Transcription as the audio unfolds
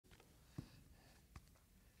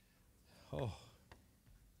Oh.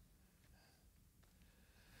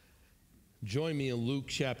 Join me in Luke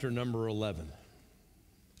chapter number 11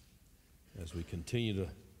 as we continue to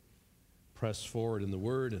press forward in the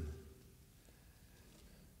Word. And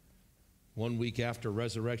 1 week after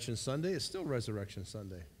Resurrection Sunday, it's still Resurrection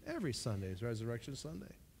Sunday. Every Sunday is Resurrection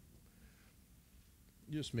Sunday.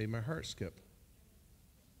 You just made my heart skip.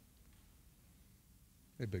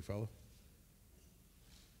 Hey, big fella.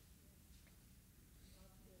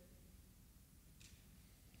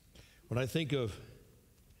 When I think of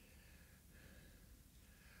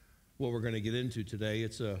what we're going to get into today,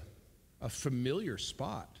 it's a familiar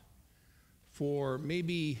spot for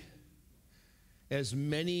maybe as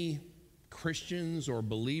many Christians or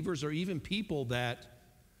believers or even people that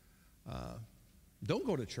don't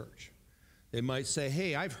go to church. They might say,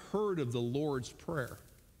 hey, I've heard of the Lord's Prayer.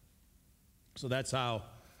 So that's how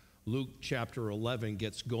Luke chapter 11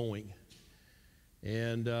 gets going.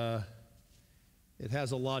 And it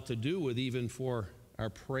has a lot to do with even for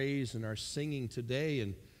our praise and our singing today,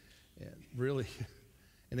 and really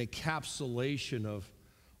an encapsulation of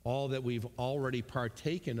all that we've already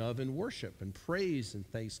partaken of in worship and praise and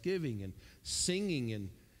thanksgiving and singing.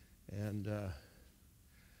 And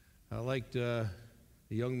I liked the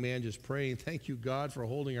young man just praying, thank you, God, for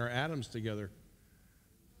holding our atoms together.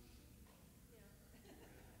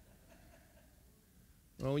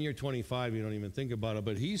 Well, when you're 25, you don't even think about it,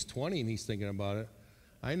 but he's 20 and he's thinking about it.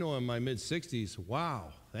 I know in my mid-60s, wow,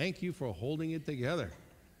 thank you for holding it together.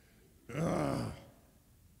 Ugh.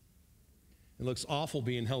 It looks awful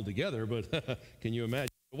being held together, but can you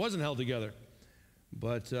imagine? It wasn't held together.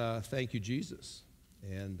 But thank you, Jesus.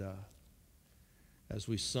 And as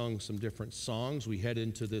we sung some different songs, we head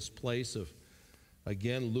into this place of,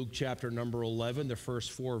 again, Luke chapter number 11, the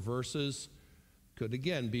first 4 verses could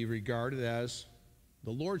again be regarded as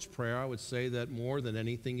the Lord's Prayer. I would say that more than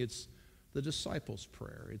anything, it's the disciples'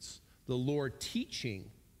 prayer. It's the Lord teaching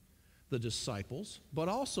the disciples, but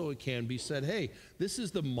also it can be said, hey, this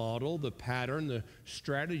is the model, the pattern, the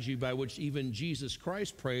strategy by which even Jesus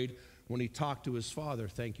Christ prayed when he talked to his Father.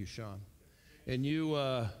 Thank you, Sean. And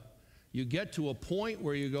you get to a point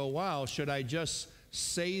where you go, wow, should I just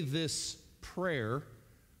say this prayer?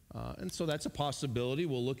 And so that's a possibility.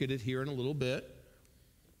 We'll look at it here in a little bit.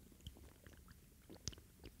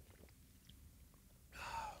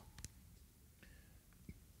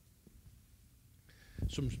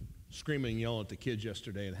 Some screaming and yelling at the kids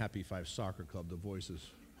yesterday in Happy Five Soccer Club, the voices.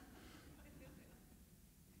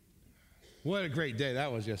 What a great day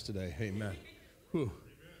that was yesterday. Amen. Whew.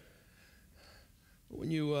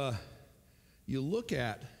 When you look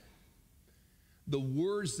at the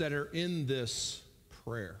words that are in this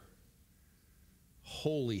prayer,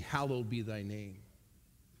 holy, hallowed be thy name.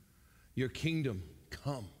 Your kingdom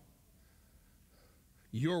come.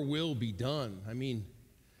 Your will be done. I mean,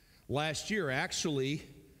 last year, actually,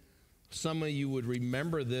 some of you would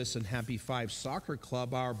remember this in Happy Five Soccer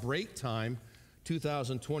Club. Our break time,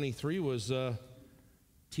 2023, was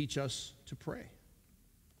teach us to pray.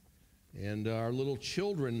 And our little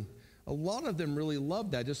children, a lot of them really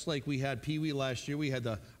loved that. Just like we had Pee Wee last year, we had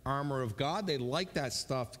the armor of God. They like that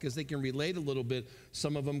stuff because they can relate a little bit.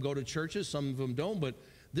 Some of them go to churches, some of them don't. But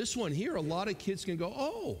this one here, a lot of kids can go,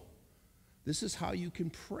 oh, this is how you can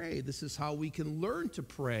pray. This is how we can learn to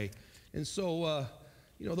pray. And so,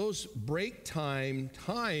 those break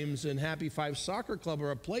times in Happy Five Soccer Club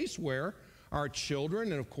are a place where our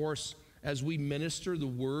children, and of course, as we minister the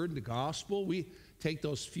word, the gospel, we take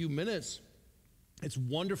those few minutes. It's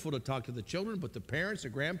wonderful to talk to the children, but the parents, the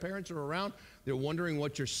grandparents are around. They're wondering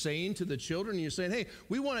what you're saying to the children. And you're saying, hey,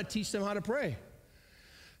 we want to teach them how to pray.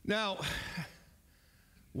 Now,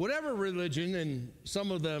 whatever religion, and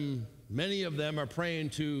some of them, many of them are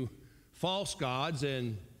praying to false gods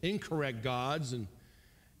and incorrect gods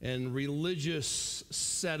and religious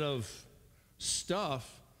set of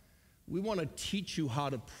stuff. We want to teach you how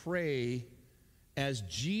to pray as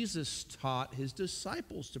Jesus taught his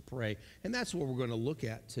disciples to pray. And that's what we're going to look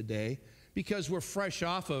at today, because we're fresh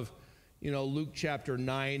off of, Luke chapter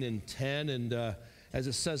 9 and 10. And as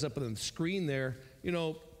it says up on the screen there,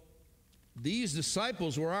 these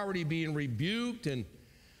disciples were already being rebuked. And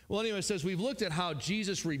well, anyway, it says we've looked at how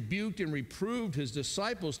Jesus rebuked and reproved his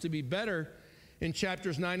disciples to be better in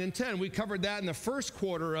chapters 9 and 10. We covered that in the first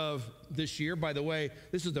quarter of this year. By the way,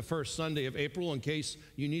 this is the first Sunday of April in case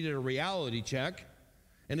you needed a reality check.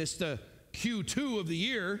 And it's the Q2 of the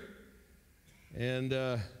year. And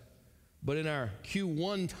but in our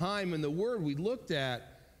Q1 time in the Word, we looked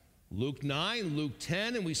at Luke 9, Luke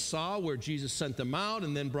 10, and we saw where Jesus sent them out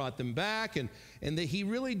and then brought them back, and that he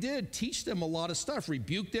really did teach them a lot of stuff,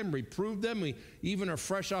 rebuke them, reprove them. We even are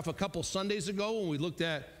fresh off a couple Sundays ago when we looked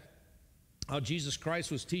at how Jesus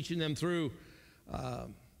Christ was teaching them through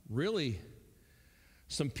really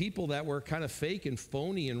some people that were kind of fake and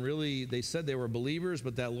phony, and really they said they were believers,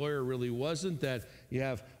 but that lawyer really wasn't. That you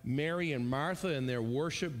have Mary and Martha and their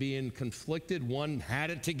worship being conflicted. One had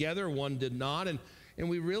it together, one did not. And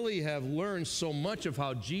we really have learned so much of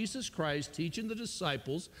how Jesus Christ teaching the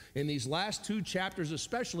disciples in these last 2 chapters,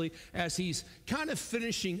 especially as he's kind of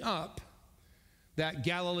finishing up that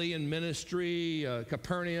Galilean ministry,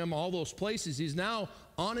 Capernaum, all those places. He's now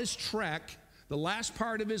on his trek, the last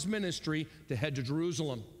part of his ministry, to head to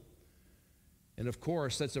Jerusalem. And of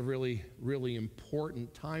course, that's a really, really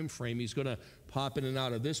important time frame. He's going to pop in and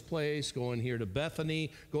out of this place, go in here to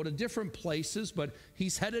Bethany, go to different places, but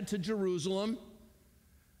he's headed to Jerusalem.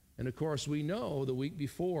 And of course, we know the week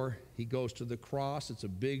before he goes to the cross. It's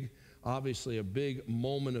obviously a big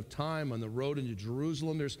moment of time on the road into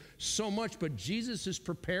Jerusalem. There's so much, but Jesus is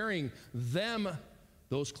preparing them,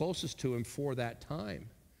 those closest to him, for that time.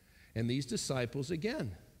 And these disciples,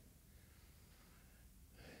 again,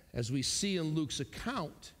 as we see in Luke's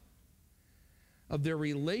account of their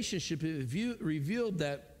relationship, it revealed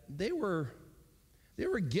that they were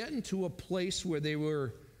getting to a place where they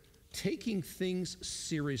were taking things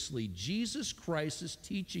seriously. Jesus Christ is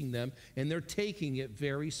teaching them, and they're taking it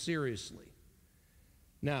very seriously.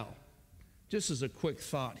 Now, just as a quick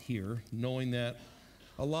thought here, knowing that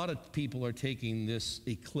a lot of people are taking this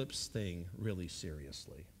eclipse thing really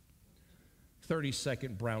seriously.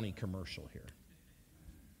 30-second brownie commercial here.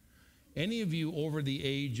 Any of you over the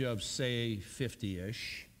age of, say,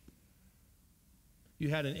 50-ish, you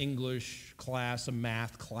had an English class, a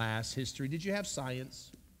math class, history. Did you have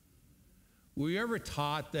science? Were you ever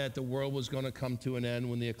taught that the world was going to come to an end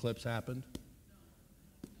when the eclipse happened?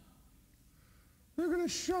 They're going to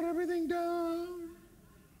shut everything down.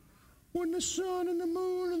 When the sun and the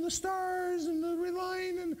moon and the stars and the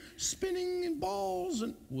line and spinning and balls,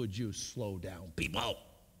 and would you slow down, people?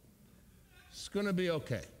 It's going to be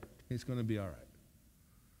okay. It's going to be all right.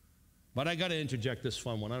 But I got to interject this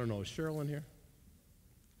fun one. I don't know, is Cheryl in here?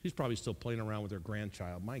 She's probably still playing around with her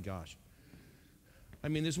grandchild. My gosh. I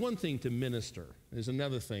mean, there's one thing to minister. There's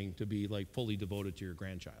another thing to be like fully devoted to your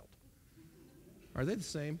grandchild. Are they the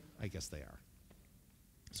same? I guess they are.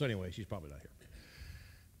 So anyway, she's probably not here.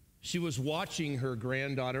 She was watching her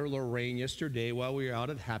granddaughter, Lorraine, yesterday while we were out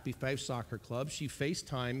at Happy Five Soccer Club. She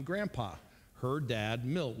FaceTimed Grandpa, her dad,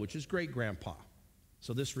 Milt, which is great-grandpa.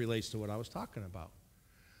 So this relates to what I was talking about.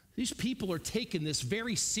 These people are taking this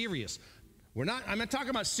very serious. I'm not talking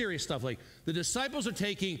about serious stuff. Like the disciples are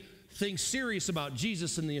taking things serious about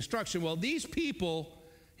Jesus and the instruction. Well, these people,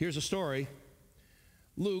 here's a story.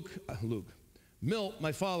 Milt,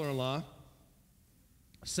 my father-in-law,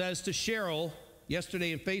 says to Cheryl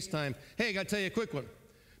yesterday in FaceTime, hey, I got to tell you a quick one.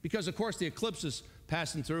 Because, of course, the eclipse is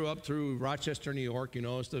passing up through Rochester, New York. You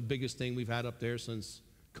know, it's the biggest thing we've had up there since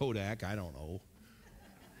Kodak. I don't know.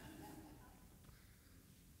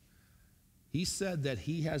 He said that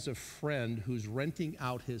he has a friend who's renting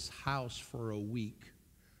out his house for a week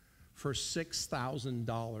for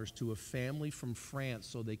 $6,000 to a family from France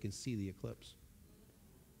so they can see the eclipse.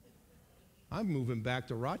 I'm moving back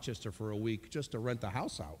to Rochester for a week just to rent the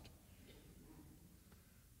house out.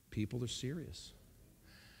 People are serious.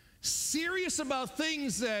 Serious about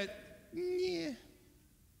things that, yeah.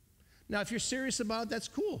 Now, if you're serious about it, that's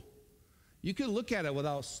cool. You can look at it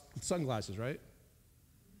without sunglasses, right?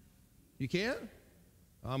 You can't?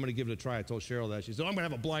 I'm going to give it a try. I told Cheryl that. She said, I'm going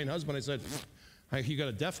to have a blind husband. I said, you got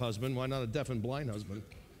a deaf husband. Why not a deaf and blind husband?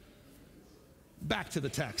 Back to the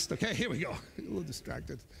text. Okay, here we go. A little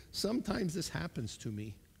distracted. Sometimes this happens to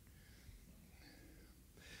me.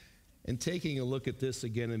 And taking a look at this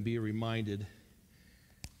again and be reminded,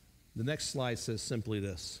 the next slide says simply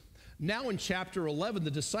this. Now in chapter 11, the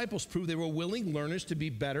disciples proved they were willing learners to be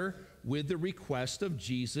better with the request of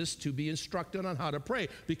Jesus to be instructed on how to pray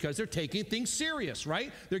because they're taking things serious,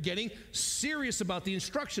 right? They're getting serious about the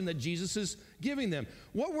instruction that Jesus is giving them.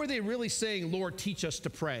 What were they really saying, Lord, teach us to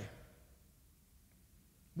pray?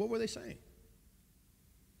 What were they saying?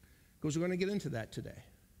 Because we're going to get into that today.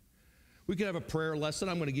 We could have a prayer lesson.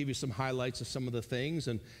 I'm going to give you some highlights of some of the things.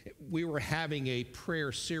 And we were having a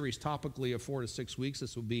prayer series topically of 4 to 6 weeks.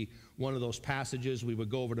 This would be one of those passages. We would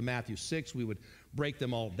go over to Matthew 6. We would break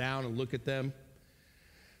them all down and look at them.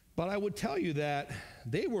 But I would tell you that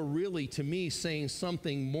they were really, to me, saying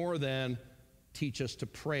something more than teach us to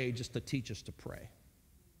pray, just to teach us to pray.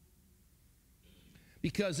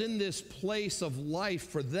 Because in this place of life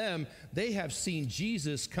for them, they have seen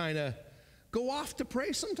Jesus kind of go off to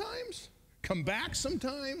pray sometimes, come back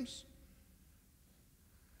sometimes.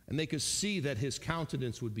 And they could see that his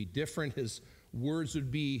countenance would be different, his words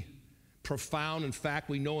would be profound. In fact,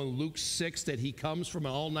 we know in Luke 6 that he comes from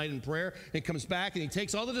an all night in prayer and comes back and he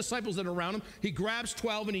takes all the disciples that are around him. He grabs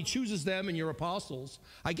 12 and he chooses them and your apostles.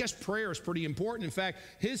 I guess prayer is pretty important. In fact,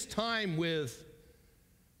 his time with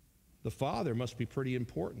the Father must be pretty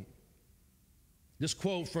important. This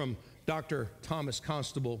quote from Dr. Thomas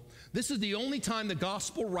Constable: "This is the only time the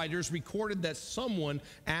gospel writers recorded that someone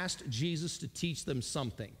asked Jesus to teach them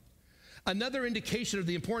something. Another indication of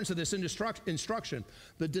the importance of this instruction,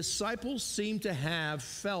 the disciples seem to have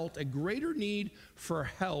felt a greater need for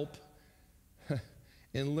help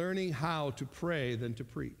in learning how to pray than to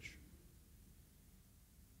preach."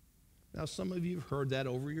 Now, some of you have heard that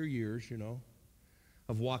over your years,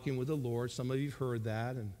 of walking with the Lord. Some of you have heard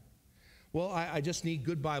that. And, well, I just need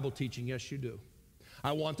good Bible teaching. Yes, you do.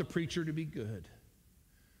 I want the preacher to be good.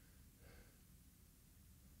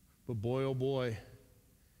 But boy, oh boy,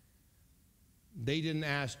 they didn't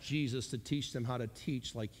ask Jesus to teach them how to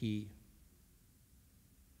teach like he.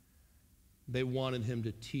 They wanted him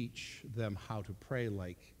to teach them how to pray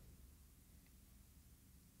like.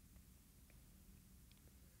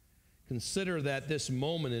 Consider that this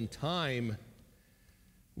moment in time,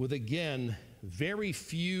 with again very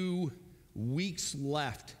few weeks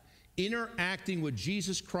left, interacting with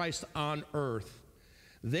Jesus Christ on earth,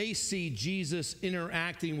 they see Jesus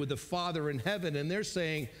interacting with the Father in heaven, and they're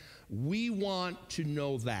saying, we want to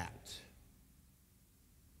know that.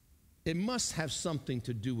 It must have something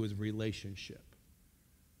to do with relationship.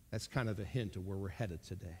 That's kind of a hint of where we're headed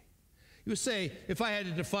today. You would say, if I had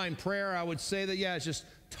to define prayer, I would say that, it's just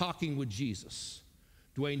talking with Jesus.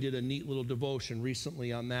 Dwayne did a neat little devotion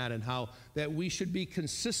recently on that, and how that we should be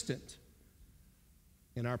consistent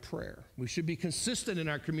in our prayer. We should be consistent in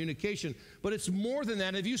our communication. But it's more than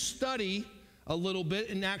that. If you study a little bit,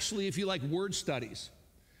 and actually if you like word studies,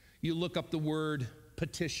 you look up the word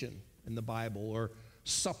petition in the Bible or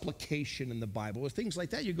supplication in the Bible or things like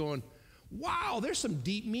that, you're going, wow, there's some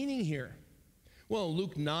deep meaning here. Well,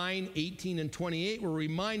 Luke 9, 18, and 28, we're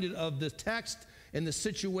reminded of the text and the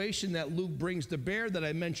situation that Luke brings to bear that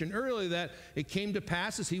I mentioned earlier, that it came to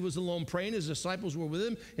pass as he was alone praying, his disciples were with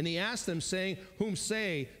him, and he asked them, saying, whom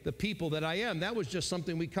say the people that I am? That was just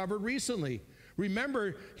something we covered recently.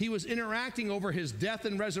 Remember, he was interacting over his death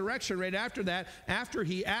and resurrection right after that, after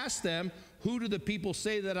he asked them, who do the people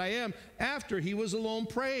say that I am? After he was alone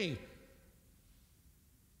praying.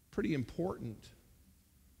 Pretty important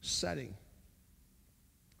setting.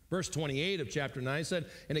 Verse 28 of chapter 9 said,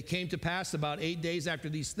 and it came to pass about 8 days after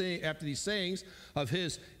these sayings of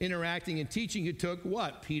his interacting and teaching, he took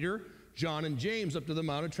what? Peter, John, and James up to the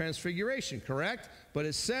Mount of Transfiguration, correct? But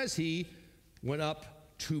it says he went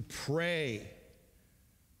up to pray.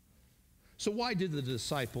 So why did the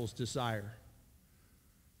disciples desire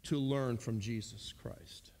to learn from Jesus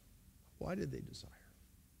Christ? Why did they desire?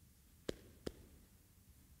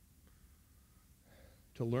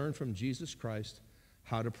 To learn from Jesus Christ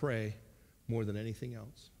how to pray more than anything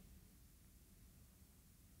else.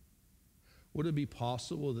 Would it be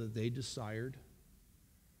possible that they desired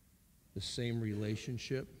the same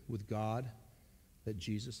relationship with God that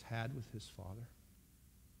Jesus had with his Father?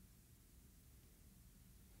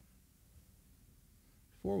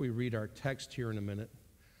 Before we read our text here in a minute,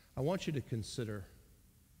 I want you to consider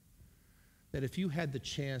that if you had the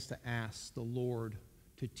chance to ask the Lord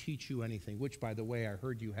to teach you anything, which, by the way, I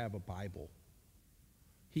heard you have a Bible,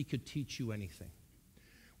 he could teach you anything.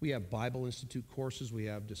 We have Bible Institute courses, we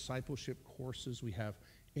have discipleship courses, we have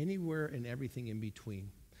anywhere and everything in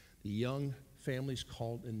between. The young families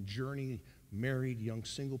called and Journey, married young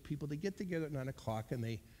single people, they get together at 9 o'clock and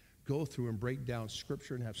they go through and break down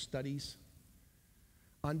Scripture and have studies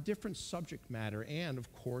on different subject matter, and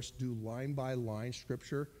of course do line by line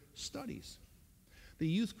Scripture studies. The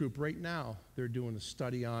youth group right now, they're doing a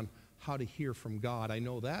study on how to hear from God. I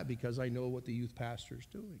know that because I know what the youth pastor is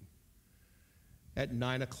doing. At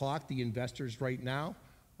 9 o'clock, the investors right now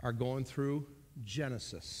are going through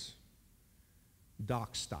Genesis,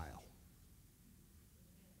 doc style.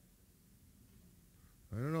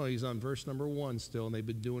 I don't know, he's on verse number 1 still, and they've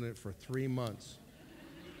been doing it for 3 months.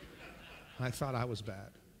 I thought I was bad.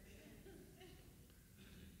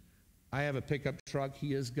 I have a pickup truck.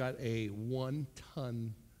 He has got a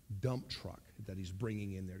 1-ton dump truck that he's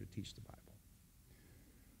bringing in there to teach the Bible.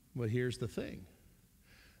 But here's the thing.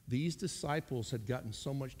 these disciples had gotten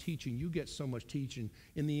so much teaching. You get so much teaching.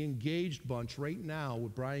 In the Engaged bunch right now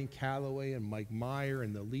with Brian Calloway and Mike Meyer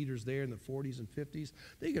and the leaders there in the 40s and 50s,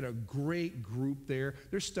 they get a great group there.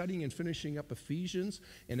 They're studying and finishing up Ephesians,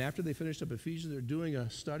 and after they finish up Ephesians, they're doing a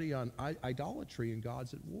study on idolatry and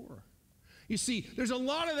God's at war. You see, there's a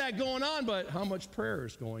lot of that going on, but how much prayer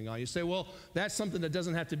is going on? You say, well, that's something that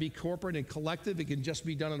doesn't have to be corporate and collective. It can just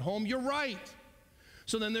be done at home. You're right.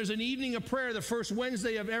 So then there's an evening of prayer the first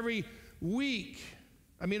Wednesday of every week.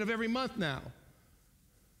 Of every month now.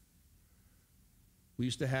 We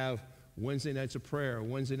used to have Wednesday nights of prayer,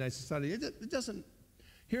 Wednesday nights of study. It doesn't.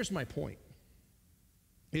 Here's my point.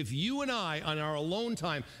 If you and I, on our alone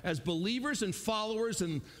time, as believers and followers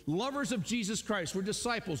and lovers of Jesus Christ, we're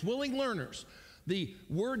disciples, willing learners. The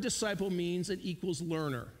word disciple means it equals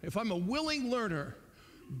learner. If I'm a willing learner,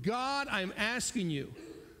 God, I'm asking you,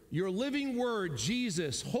 your living word,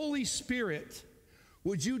 Jesus, Holy Spirit,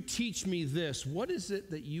 would you teach me this? What is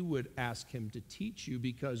it that you would ask him to teach you?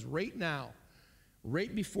 Because right now,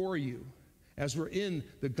 right before you, as we're in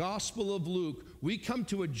the Gospel of Luke, we come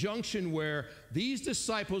to a junction where these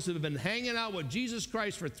disciples that have been hanging out with Jesus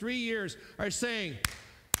Christ for 3 years are saying,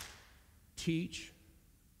 teach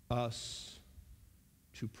us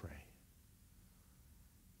to pray.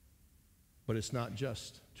 But it's not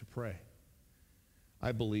just to pray.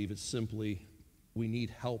 I believe it's simply we need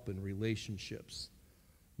help in relationships.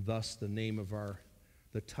 Thus,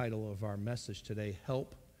 the title of our message today,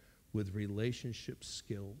 Help with Relationship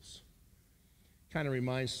Skills. Kind of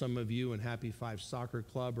reminds some of you in Happy Five Soccer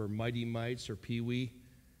Club or Mighty Mites or Pee Wee.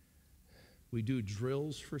 We do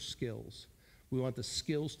drills for skills. We want the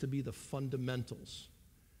skills to be the fundamentals.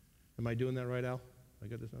 Am I doing that right, Al? I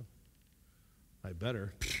got this now? I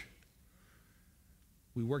better.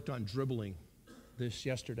 We worked on dribbling this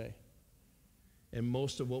yesterday. And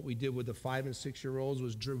most of what we did with the 5- and 6-year-olds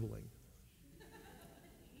was dribbling.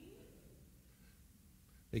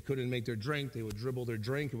 They couldn't make their drink. They would dribble their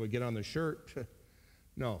drink. It would get on their shirt.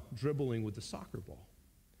 No, dribbling with the soccer ball.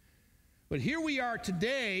 But here we are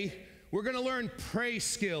today. We're going to learn pray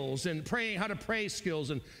skills and praying how to pray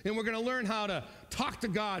skills. And we're going to learn how to talk to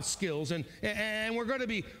God skills. And we're going to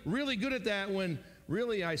be really good at that when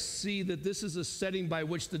really I see that this is a setting by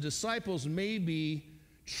which the disciples may be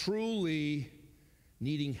truly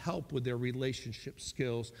needing help with their relationship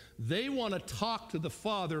skills. They want to talk to the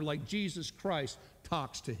Father like Jesus Christ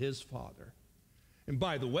talks to his Father. And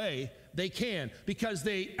by the way, they can, because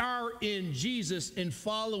they are in Jesus and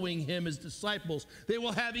following him as disciples. They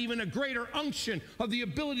will have even a greater unction of the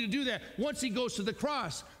ability to do that once he goes to the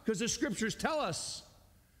cross, because the scriptures tell us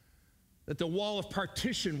that the wall of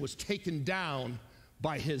partition was taken down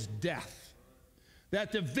by his death,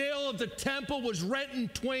 that the veil of the temple was rent in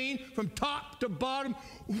twain from top to bottom.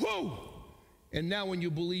 Whoa! And now when you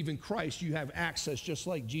believe in Christ, you have access just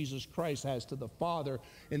like Jesus Christ has to the Father.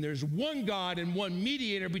 And there's one God and one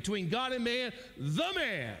mediator between God and man, the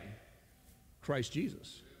man, Christ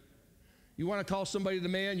Jesus. You want to call somebody the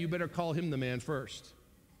man, you better call him the man first,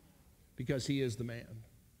 because he is the man,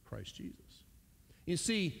 Christ Jesus. You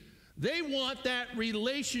see, they want that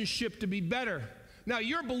relationship to be better. Now,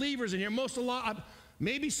 you're believers in here,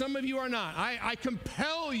 maybe some of you are not. I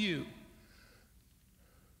compel you.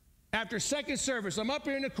 After second service, I'm up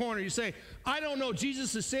here in the corner. You say, I don't know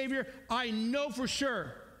Jesus as Savior. I know for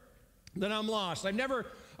sure that I'm lost. I've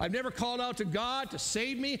never called out to God to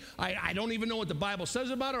save me. I don't even know what the Bible says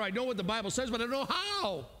about it. Or I know what the Bible says, but I don't know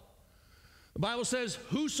how. The Bible says,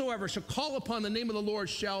 whosoever shall call upon the name of the Lord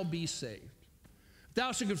shall be saved. If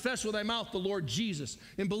thou shalt confess with thy mouth the Lord Jesus,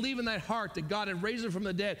 and believe in thy heart that God had raised him from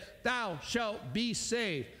the dead, thou shalt be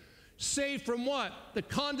saved. Saved from what? The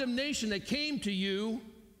condemnation that came to you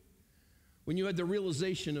when you had the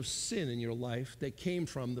realization of sin in your life that came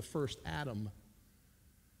from the first Adam.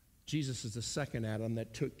 Jesus is the second Adam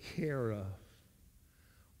that took care of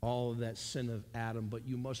all of that sin of Adam, but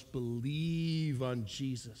you must believe on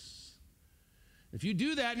Jesus. If you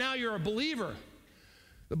do that, now you're a believer.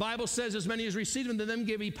 The Bible says, as many as received him, to them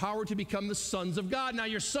gave he power to become the sons of God. Now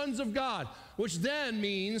you're sons of God, which then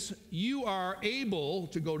means you are able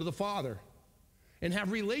to go to the Father and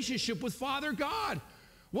have relationship with Father God.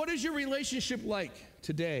 What is your relationship like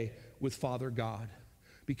today with Father God?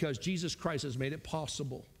 Because Jesus Christ has made it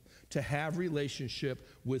possible to have relationship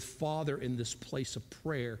with Father in this place of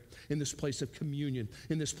prayer, in this place of communion,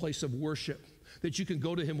 in this place of worship, that you can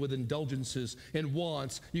go to him with indulgences and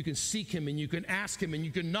wants. You can seek him and you can ask him and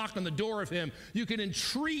you can knock on the door of him. You can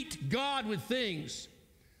entreat God with things.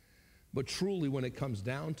 But truly, when it comes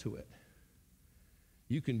down to it,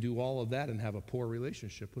 you can do all of that and have a poor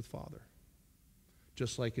relationship with Father,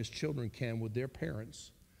 just like his children can with their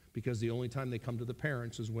parents. because the only time they come to the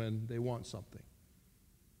parents is when they want something.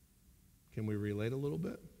 Can we relate a little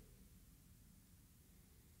bit?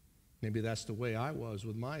 Maybe that's the way I was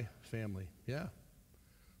with my family. Yeah.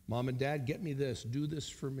 Mom and Dad, get me this. Do this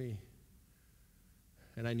for me.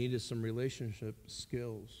 And I needed some relationship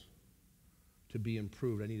skills to be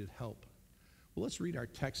improved. I needed help. Well, let's read our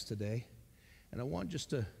text today. And I want just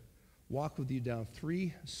to walk with you down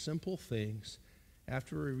 3 simple things.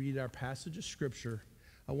 After we read our passage of Scripture,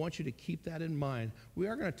 I want you to keep that in mind. We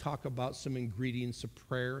are going to talk about some ingredients of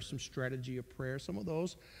prayer, some strategy of prayer. Some of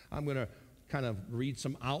those I'm going to kind of read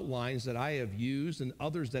some outlines that I have used and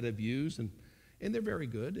others that have used, and they're very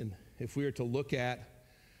good. And if we were to look at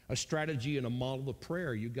a strategy and a model of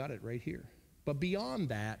prayer, you got it right here. But beyond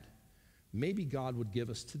that, maybe God would give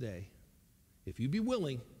us today, if you'd be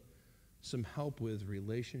willing, some help with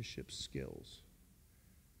relationship skills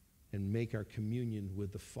and make our communion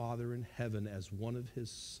with the Father in heaven as one of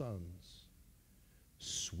his sons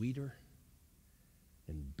sweeter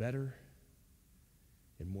and better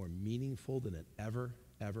and more meaningful than it ever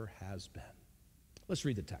has been. Let's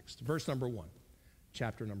read the text. Verse number 1,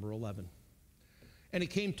 chapter number 11. And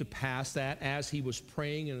it came to pass that as he was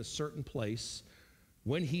praying in a certain place,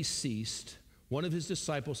 when he ceased, one of his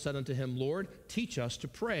disciples said unto him, Lord, teach us to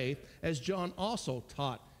pray, as John also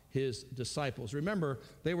taught his disciples. Remember,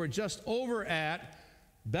 they were just over at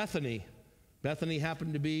Bethany. Bethany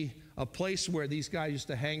happened to be a place where these guys used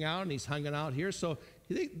to hang out, and he's hanging out here. So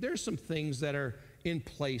there's some things that are in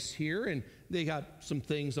place here, and they got some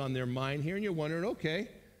things on their mind here, and you're wondering, okay,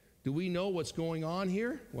 do we know what's going on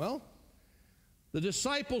here? Well, the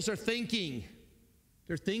disciples are thinking.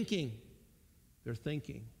 They're thinking.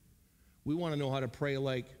 We want to know how to pray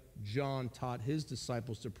like John taught his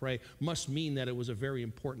disciples to pray. Must mean that it was a very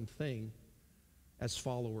important thing as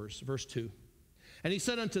followers. Verse 2. And he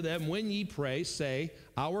said unto them, when ye pray, say,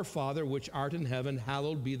 Our Father which art in heaven,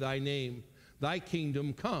 hallowed be thy name. Thy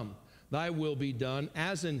kingdom come. Thy will be done,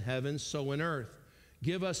 as in heaven, so in earth.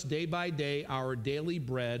 Give us day by day our daily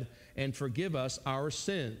bread, and forgive us our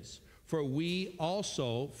sins. For we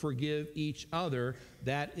also forgive each other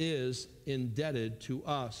that is indebted to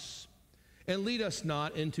us. And lead us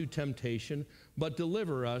not into temptation, but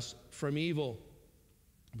deliver us from evil.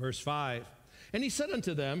 Verse 5. And he said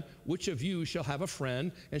unto them, which of you shall have a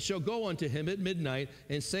friend, and shall go unto him at midnight,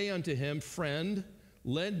 and say unto him, Friend,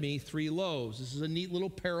 lend me 3 loaves. This is a neat little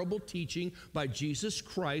parable teaching by Jesus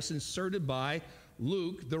Christ, inserted by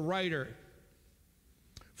Luke, the writer.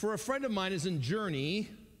 For a friend of mine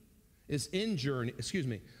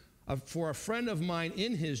for a friend of mine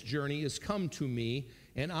in his journey is come to me,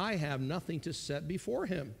 and I have nothing to set before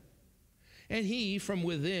him. And he from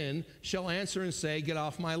within shall answer and say, Get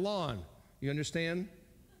off my lawn. You understand?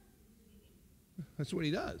 That's what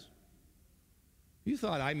he does. You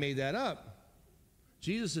thought I made that up.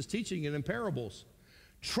 Jesus is teaching it in parables.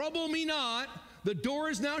 Trouble me not, the door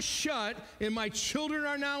is now shut, and my children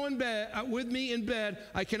are now in bed with me in bed.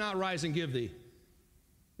 I cannot rise and give thee.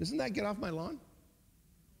 Isn't that get off my lawn?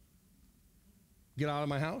 Get out of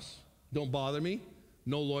my house. Don't bother me.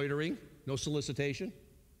 No loitering. No solicitation.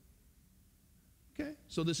 Okay,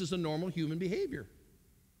 so this is a normal human behavior.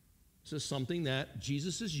 This is something that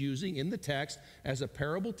Jesus is using in the text as a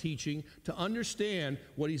parable teaching to understand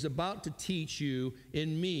what he's about to teach you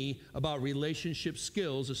in me about relationship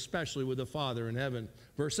skills, especially with the Father in heaven.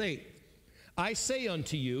 Verse 8, I say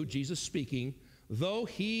unto you, Jesus speaking, though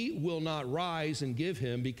he will not rise and give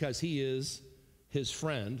him because he is his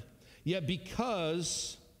friend, yet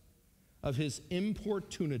because of his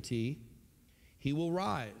importunity, he will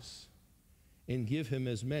rise and give him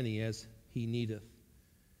as many as he needeth.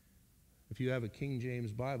 If you have a King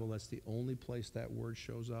James Bible, that's the only place that word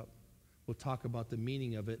shows up. We'll talk about the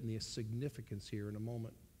meaning of it and the significance here in a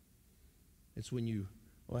moment. It's when you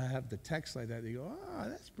have the text like that, you go,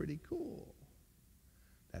 that's pretty cool.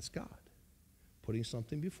 That's God putting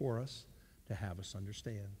something before us to have us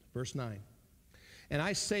understand. Verse 9, and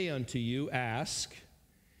I say unto you, ask,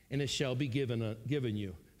 and it shall be given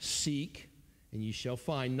you. Seek, and ye shall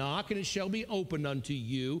find. Knock, and it shall be opened unto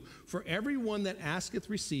you. For everyone that asketh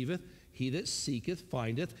receiveth, he that seeketh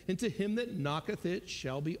findeth, and to him that knocketh it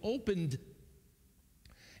shall be opened.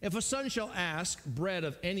 If a son shall ask bread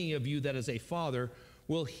of any of you that is a father,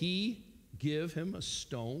 will he give him a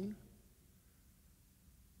stone?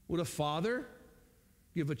 Would a father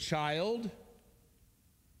give a child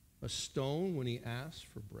a stone when he asks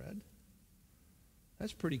for bread?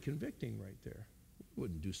 That's pretty convicting right there. We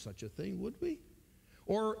wouldn't do such a thing, would we?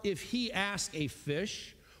 Or if he asks a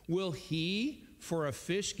fish, will he for a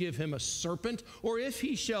fish give him a serpent? Or if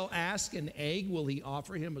he shall ask an egg, will he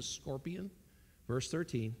offer him a scorpion? verse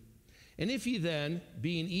 13, and if ye then,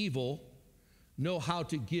 being evil, know how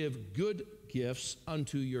to give good gifts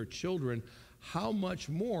unto your children, how much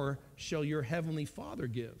more shall your heavenly Father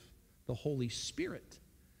give the Holy Spirit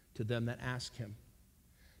to them that ask him?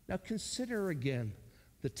 Now consider again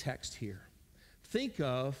the text here. Think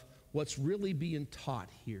of what's really being taught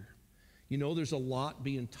here. You know, there's a lot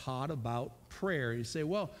being taught about prayer. You say,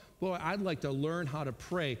 well, boy, I'd like to learn how to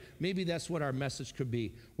pray. Maybe that's what our message could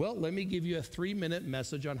be. Well, let me give you a 3-minute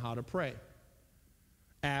message on how to pray.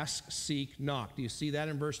 Ask, seek, knock. Do you see that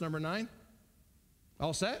in verse number 9?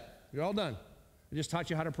 All set? You're all done. I just taught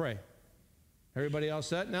you how to pray. Everybody all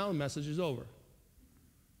set now? The message is over.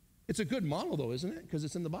 It's a good model, though, isn't it? Because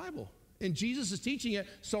it's in the Bible. And Jesus is teaching it,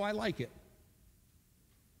 so I like it.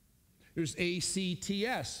 There's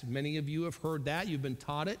ACTS. Many of you have heard that. You've been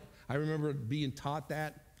taught it. I remember being taught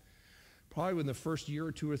that probably in the first year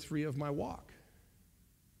or 2 or 3 of my walk.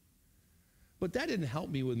 But that didn't help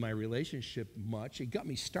me with my relationship much. It got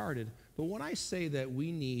me started. But when I say that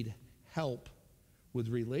we need help with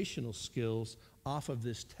relational skills off of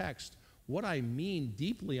this text, what I mean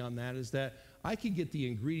deeply on that is that I can get the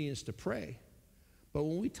ingredients to pray. But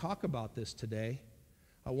when we talk about this today,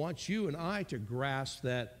 I want you and I to grasp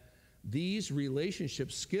that these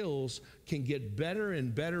relationship skills can get better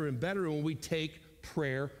and better and better when we take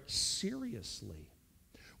prayer seriously.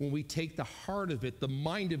 When we take the heart of it, the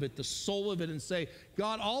mind of it, the soul of it, and say,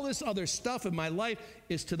 God, all this other stuff in my life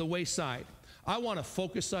is to the wayside. I want to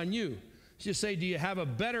focus on you. You say, do you have a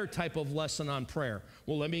better type of lesson on prayer?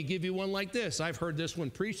 Well, let me give you one like this. I've heard this one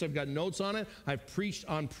preached. I've got notes on it. I've preached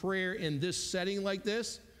on prayer in this setting like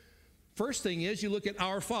this. First thing is you look at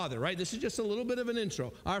Our Father, right? This is just a little bit of an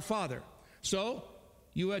intro. Our Father. So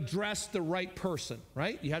you address the right person,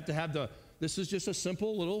 right? You have to have this is just a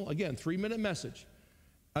simple little, again, 3-minute message.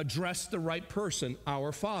 Address the right person,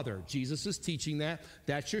 Our Father. Jesus is teaching that.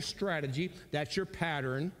 That's your strategy. That's your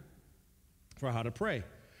pattern for how to pray.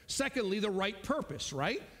 Secondly, the right purpose,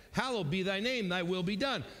 right? Hallowed be thy name, thy will be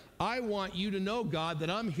done. I want you to know, God, that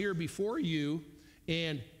I'm here before you,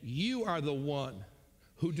 and you are the one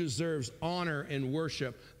who deserves honor and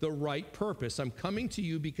worship, the right purpose. I'm coming to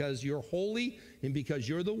you because you're holy and because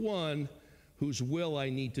you're the one whose will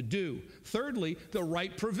I need to do. Thirdly, the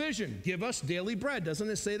right provision. Give us daily bread. Doesn't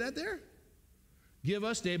it say that there? Give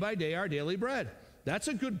us day by day our daily bread. That's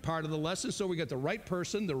a good part of the lesson. So we got the right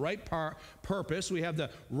person, the right purpose. We have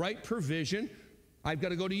the right provision. I've got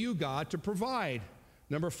to go to you, God, to provide.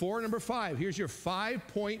 Number 4, number 5. Here's your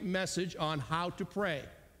 5-point message on how to pray.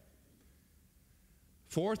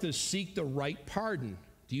 Fourth is seek the right pardon.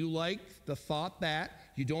 Do you like the thought that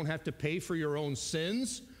you don't have to pay for your own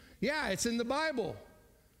sins? Yeah, it's in the Bible.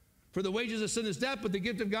 For the wages of sin is death, but the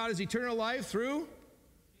gift of God is eternal life through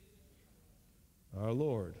our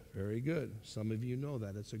Lord. Very good. Some of you know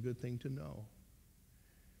that. It's a good thing to know.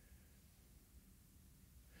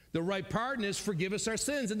 The right pardon is forgive us our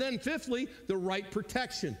sins. And then fifthly, the right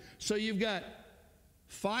protection. So you've got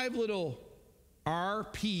 5 little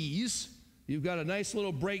RPs. You've got a nice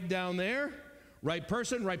little breakdown there. Right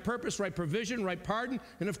person, right purpose, right provision, right pardon,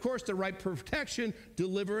 and of course the right protection,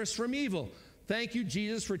 deliver us from evil. Thank you,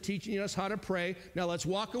 Jesus, for teaching us how to pray. Now let's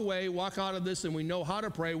walk away, walk out of this, and we know how to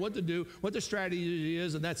pray, what to do, what the strategy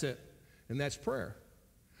is, and that's it. And that's prayer.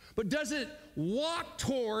 But does it walk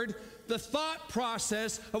toward the thought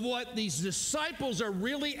process of what these disciples are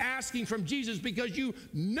really asking from Jesus, because you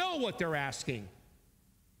know what they're asking?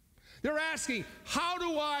 They're asking, how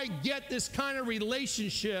do I get this kind of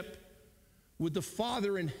relationship with the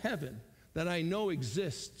Father in heaven that I know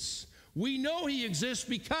exists? We know he exists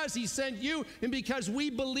because he sent you, and because we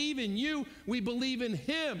believe in you, we believe in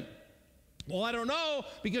him. Well, I don't know,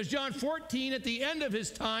 because John 14, at the end of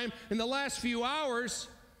his time, in the last few hours,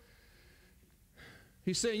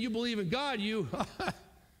 he's saying, you believe in God, you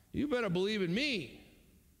better believe in me.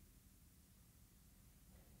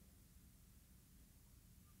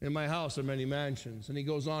 In my house are many mansions. And he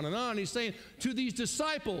goes on and on. He's saying to these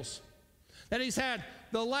disciples that he's had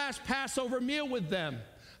the last Passover meal with them,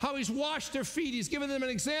 how he's washed their feet, he's given them an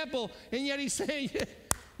example, and yet he's saying,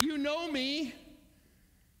 you know me,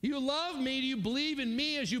 you love me, do you believe in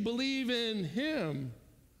me as you believe in him?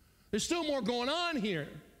 There's still more going on here.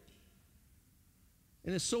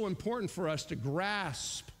 And it's so important for us to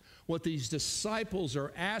grasp what these disciples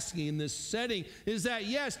are asking in this setting is that,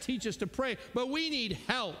 yes, teach us to pray, but we need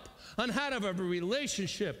help on how to have a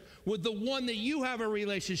relationship with the one that you have a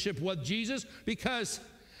relationship with, Jesus, because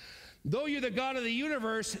though you're the God of the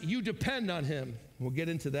universe, you depend on him. We'll get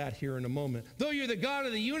into that here in a moment. Though you're the God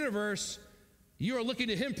of the universe, you are looking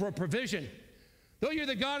to him for a provision. Though you're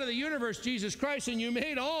the God of the universe, Jesus Christ, and you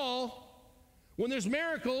made all, When there's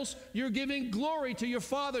miracles, you're giving glory to your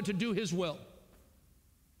Father to do His will.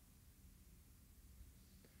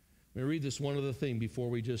 Let me read this one other thing before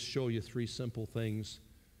we just show you three simple things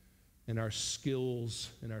in our skills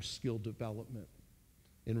and our skill development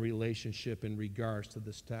in relationship in regards to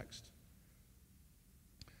this text.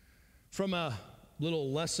 From a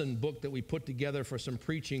little lesson book that we put together for some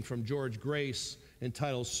preaching from George Grace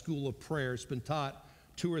entitled School of Prayer. It's been taught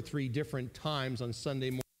 2 or 3 different times on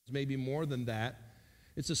Sunday mornings, maybe more than that.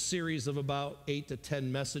 It's a series of about 8 to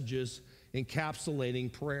 10 messages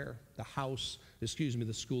encapsulating prayer,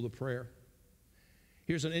 the School of Prayer.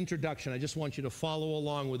 Here's an introduction. I just want you to follow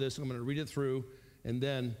along with this. I'm going to read it through, and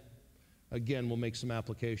then, again, we'll make some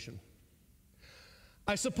application.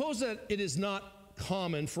 I suppose that it is not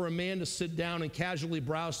common for a man to sit down and casually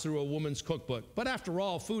browse through a woman's cookbook. But after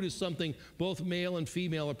all, food is something both male and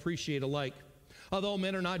female appreciate alike. Although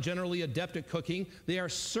men are not generally adept at cooking, they are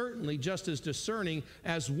certainly just as discerning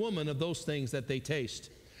as women of those things that they taste.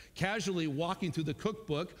 Casually walking through the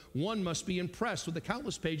cookbook, one must be impressed with the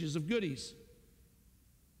countless pages of goodies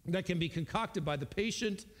that can be concocted by the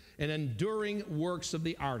patient and enduring works of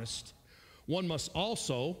the artist. One must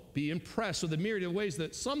also be impressed with the myriad of ways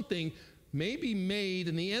that something may be made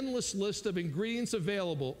in the endless list of ingredients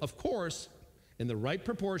available, of course, in the right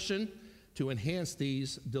proportion to enhance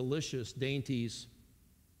these delicious dainties.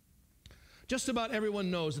 Just about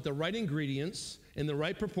everyone knows that the right ingredients in the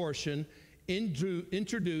right proportion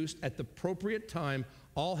introduced at the appropriate time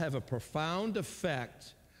all have a profound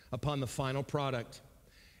effect upon the final product.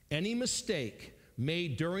 Any mistake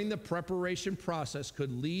made during the preparation process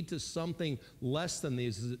could lead to something less than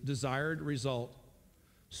the desired result.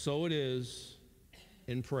 So it is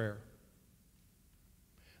in prayer.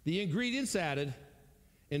 The ingredients added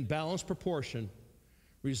in balanced proportion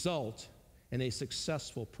result in a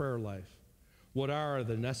successful prayer life. What are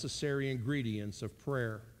the necessary ingredients of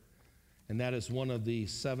prayer? And that is one of the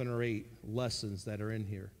 7 or 8 lessons that are in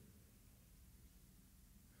here.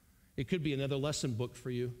 It could be another lesson book for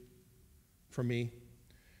you, for me.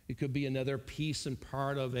 It could be another piece and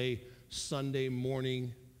part of a Sunday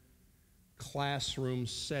morning classroom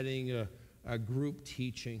setting, a group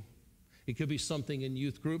teaching. It could be something in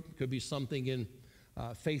youth group. It could be something in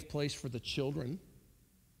Faith Place for the children.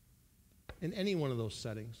 In any one of those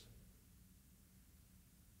settings.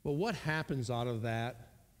 But what happens out of that,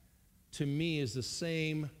 to me, is the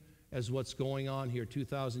same as what's going on here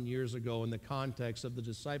 2,000 years ago in the context of the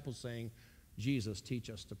disciples saying, Jesus, teach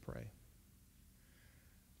us to pray.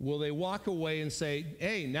 Will they walk away and say,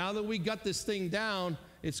 hey, now that we got this thing down,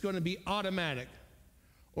 it's going to be automatic?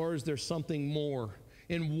 Or is there something more?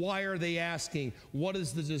 And why are they asking? What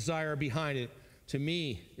is the desire behind it? To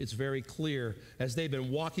me, it's very clear. As they've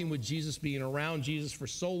been walking with Jesus, being around Jesus for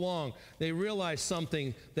so long, they realize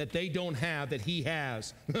something that they don't have that He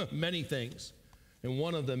has. Many things. And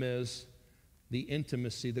one of them is the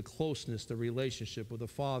intimacy, the closeness, the relationship with the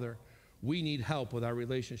Father. We need help with our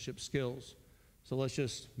relationship skills. So let's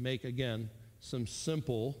just make, again, some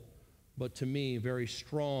simple, but to me, very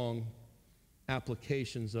strong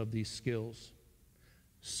applications of these skills.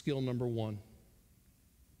 Skill number 1.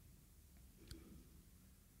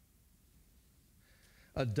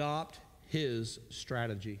 Adopt His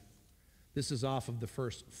strategy. This is off of the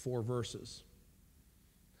first 4 verses.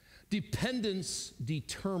 Dependence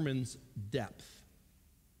determines depth.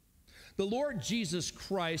 The Lord Jesus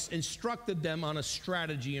Christ instructed them on a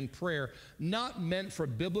strategy in prayer not meant for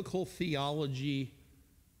biblical theology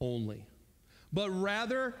only, but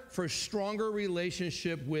rather for stronger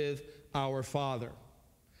relationship with our Father.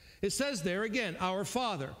 It says there again, our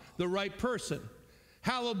Father, the right person.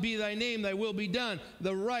 Hallowed be thy name, thy will be done.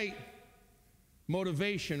 The right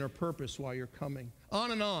motivation or purpose while you're coming.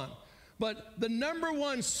 On and on. But the number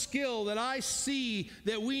one skill that I see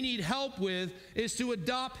that we need help with is to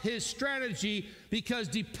adopt His strategy, because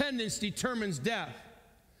dependence determines depth.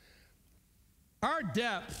 Our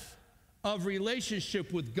depth of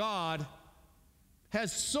relationship with God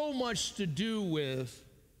has so much to do with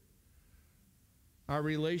our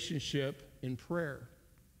relationship in prayer.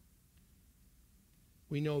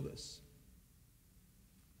 We know this.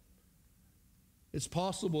 It's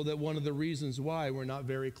possible that one of the reasons why we're not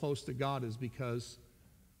very close to God is because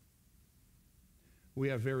we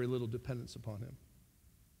have very little dependence upon Him.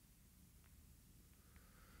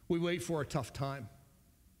 We wait for a tough time.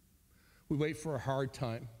 We wait for a hard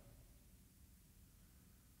time.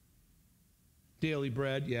 Daily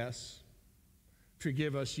bread, yes.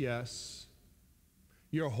 Forgive us, yes.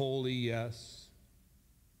 You're holy, yes.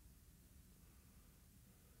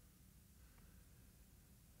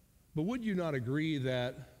 But would you not agree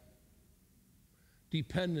that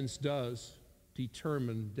dependence does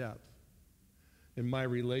determine depth in my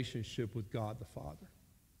relationship with God the Father.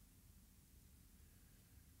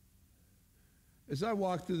 As I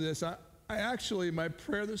walked through this, I actually, in my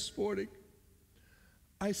prayer this morning,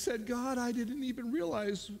 I said, God, I didn't even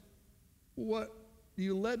realize what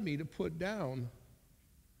you led me to put down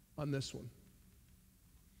on this one.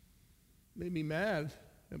 Made me mad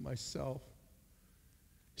at myself.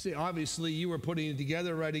 See, obviously, you were putting it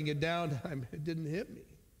together, writing it down. It didn't hit me.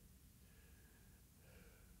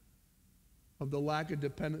 Of the lack of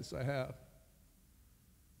dependence I have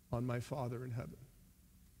on my Father in heaven.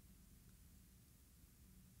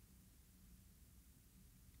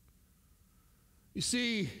 You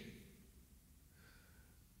see,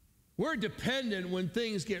 we're dependent when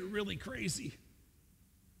things get really crazy.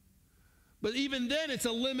 But even then, it's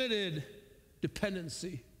a limited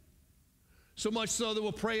dependency. So much so that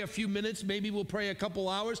we'll pray a few minutes, maybe we'll pray a couple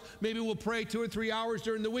hours, maybe we'll pray 2 or 3 hours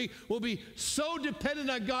during the week. We'll be so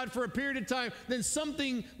dependent on God for a period of time, then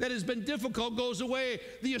something that has been difficult goes away.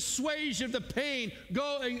 The assuage of the pain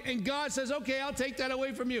and God says, okay, I'll take that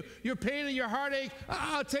away from you. Your pain and your heartache,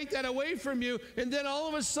 I'll take that away from you. And then all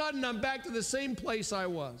of a sudden, I'm back to the same place I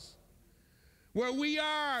was, where we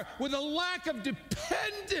are with a lack of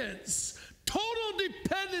dependence. Total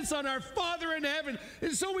dependence on our Father in heaven,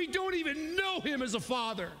 and so we don't even know him as a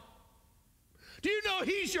father. Do you know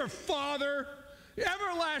he's your Father?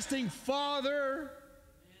 Everlasting Father.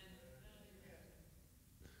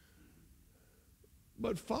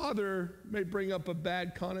 But Father may bring up a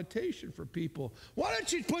bad connotation for people. Why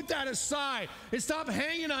don't you put that aside and stop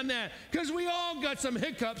hanging on that? Because we all got some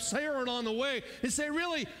hiccups here and on the way, and say,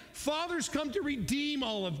 really, Father's come to redeem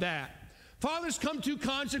all of that. Father's come to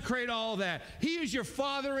consecrate all that. He is your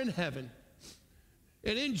Father in heaven.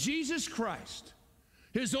 And in Jesus Christ,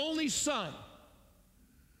 his only Son,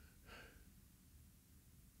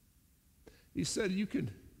 he said, you can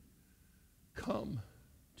come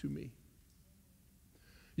to me.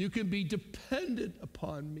 You can be dependent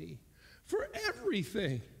upon me for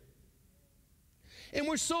everything. And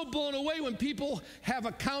we're so blown away when people have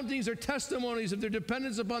accountings or testimonies of their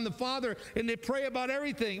dependence upon the Father, and they pray about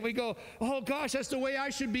everything. We go, oh gosh, that's the way I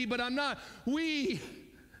should be, but I'm not. We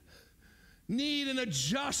need an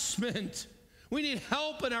adjustment. We need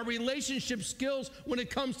help in our relationship skills when it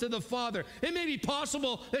comes to the Father. It may be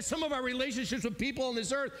possible that some of our relationships with people on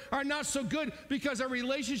this earth are not so good because our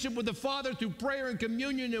relationship with the Father through prayer and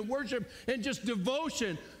communion and worship and just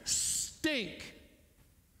devotion stink.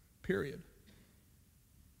 Period.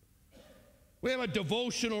 We have a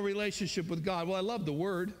devotional relationship with God. Well, I love the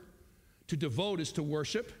word. To devote is to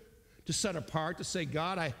worship, to set apart, to say,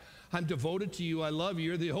 God, I'm devoted to you. I love you.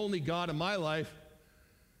 You're the only God in my life.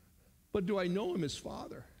 But do I know him as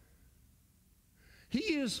Father?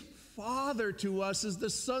 He is Father to us as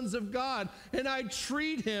the sons of God, and I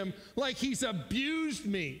treat him like he's abused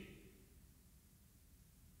me.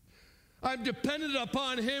 I'm dependent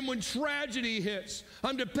upon him when tragedy hits.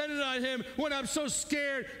 I'm dependent on him when I'm so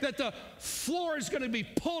scared that the floor is going to be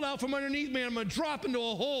pulled out from underneath me and I'm going to drop into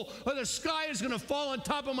a hole, or the sky is going to fall on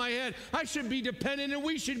top of my head. I should be dependent, and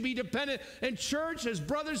we should be dependent. And church, as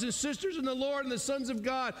brothers and sisters in the Lord and the sons of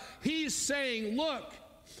God, he's saying, look,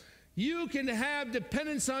 you can have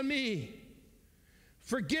dependence on me.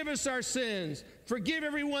 Forgive us our sins. Forgive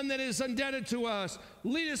everyone that is indebted to us.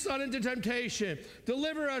 Lead us not into temptation.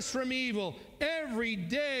 Deliver us from evil. Every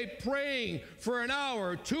day praying for an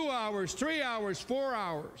hour, 2 hours, 3 hours, 4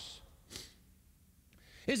 hours.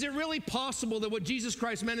 Is it really possible that what Jesus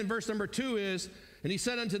Christ meant in verse number 2 is, and he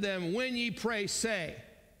said unto them, when ye pray, say.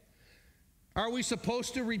 Are we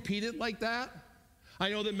supposed to repeat it like that? I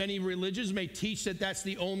know that many religions may teach that that's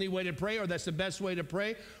the only way to pray, or that's the best way to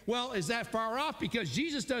pray. Well, is that far off? Because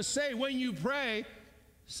Jesus does say, when you pray,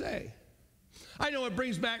 say. I know it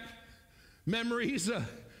brings back memories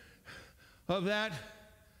of that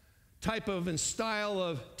type of and style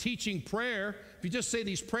of teaching prayer. If you just say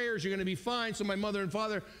these prayers, you're going to be fine. So my mother and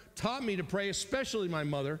father taught me to pray, especially my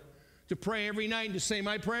mother, to pray every night and to say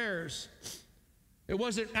my prayers. It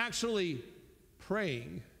wasn't actually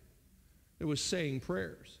praying. It was saying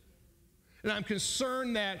prayers. And I'm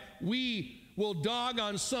concerned that we will dog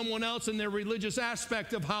on someone else in their religious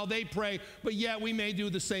aspect of how they pray, but yet we may do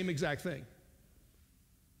the same exact thing.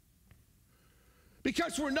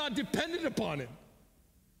 Because we're not dependent upon him.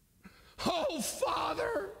 Oh,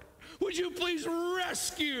 Father, would you please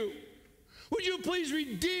rescue? Would you please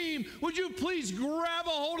redeem? Would you please grab a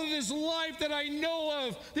hold of this life that I know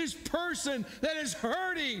of, this person that is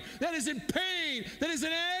hurting, that is in pain, that is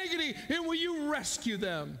in agony, and will you rescue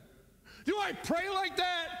them? Do I pray like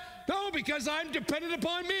that? No, because I'm dependent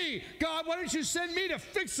upon me. God, why don't you send me to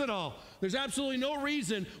fix it all? There's absolutely no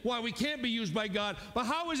reason why we can't be used by God. But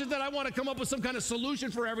how is it that I want to come up with some kind of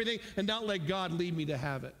solution for everything and not let God lead me to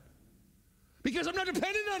have it? Because I'm not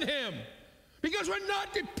dependent on him. Because we're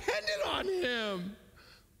not dependent on him.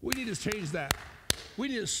 We need to change that. We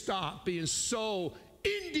need to stop being so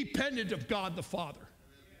independent of God the Father.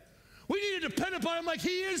 We need to depend upon him like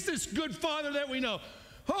he is this good Father that we know.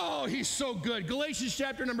 Oh, he's so good. Galatians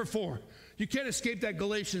chapter number 4. You can't escape that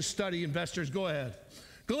Galatians study, investors. Go ahead.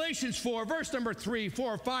 Galatians 4, verse number 3,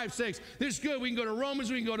 4, 5, 6. This is good. We can go to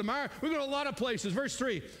Romans. We can go to Mark. We can go to a lot of places. Verse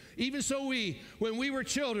 3. Even so we, when we were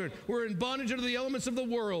children, were in bondage under the elements of the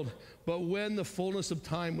world. But when the fullness of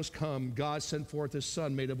time was come, God sent forth his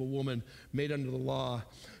Son, made of a woman, made under the law,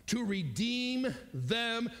 to redeem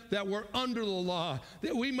them that were under the law,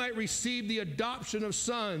 that we might receive the adoption of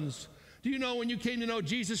sons. Do you know when you came to know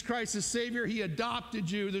Jesus Christ as Savior, he adopted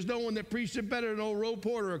you? There's no one that preached it better than old Roe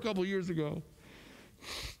Porter a couple years ago.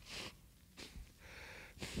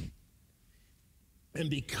 And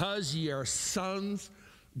because ye are sons,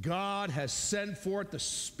 God has sent forth the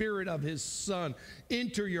Spirit of his Son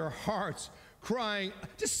into your hearts, crying,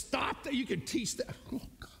 just stop that. You can teach that. Oh,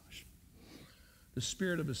 gosh. The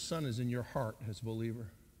Spirit of his Son is in your heart as a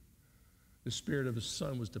believer. The Spirit of his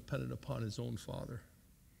Son was dependent upon his own Father.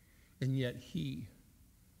 And yet he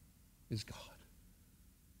is God.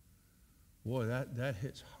 Boy, that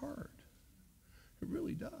hits hard. It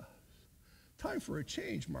really does. Time for a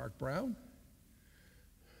change, Mark Brown.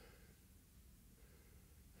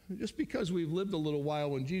 Just because we've lived a little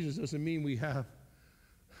while in Jesus doesn't mean we have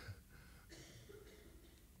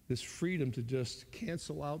this freedom to just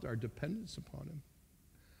cancel out our dependence upon him.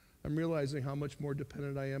 I'm realizing how much more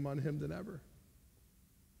dependent I am on him than ever.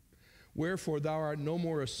 Wherefore thou art no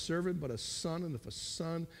more a servant, but a son, and if a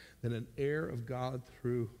son, then an heir of God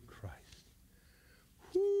through Christ.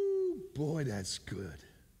 Whoo, boy, that's good.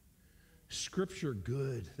 Scripture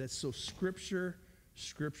good. That's so scripture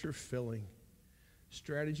filling.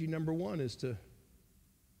 Strategy number 1 is to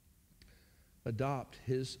adopt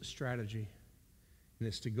his strategy, and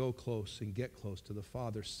it's to go close and get close to the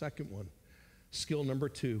Father. Second one, skill number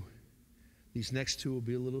 2. These next 2 will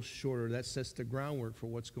be a little shorter. That sets the groundwork for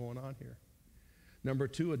what's going on here. Number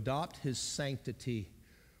 2, adopt his sanctity.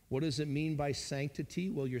 What does it mean by sanctity?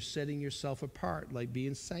 Well, you're setting yourself apart, like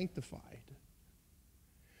being sanctified.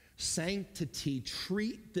 Sanctity,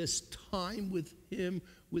 treat this time with him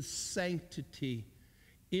with sanctity.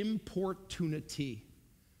 Importunity.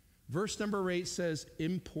 Verse number 8 says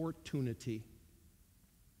importunity.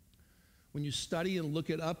 When you study and look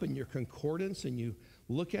it up in your concordance and you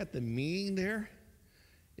look at the meaning there,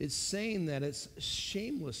 it's saying that it's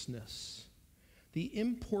shamelessness. The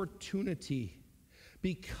importunity.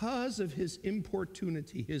 Because of his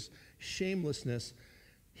importunity, his shamelessness,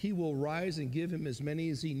 he will rise and give him as many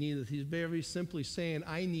as he needeth. He's very simply saying,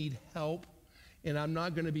 I need help, and I'm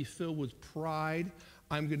not going to be filled with pride.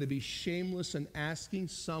 I'm going to be shameless in asking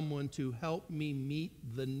someone to help me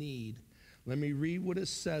meet the need. Let me read what it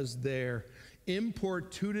says there.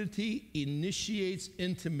 Importunity initiates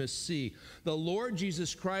intimacy. The Lord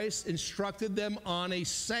Jesus Christ instructed them on a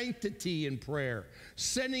sanctity in prayer,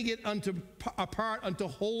 sending it apart unto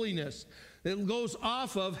holiness. It goes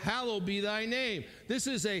off of hallowed be thy name. This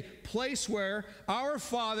is a place where our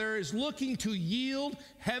Father is looking to yield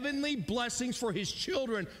heavenly blessings for his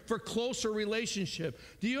children for closer relationship.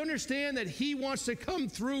 Do you understand that he wants to come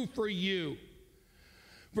through for you?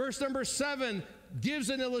 Verse number 7 gives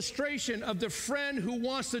an illustration of the friend who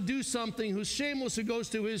wants to do something, who's shameless, who goes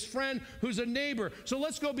to his friend who's a neighbor. So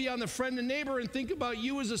let's go beyond the friend and neighbor and think about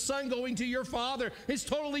you as a son going to your father. It's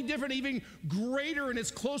totally different, even greater in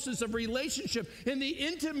its closeness of relationship, in the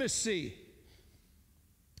intimacy.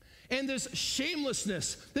 And this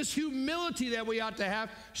shamelessness, this humility that we ought to have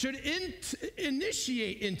should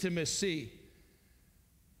initiate intimacy.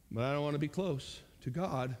 But I don't want to be close to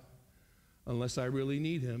God unless I really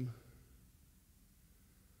need him.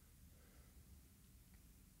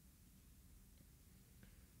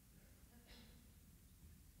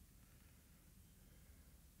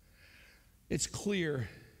 It's clear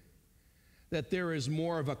that there is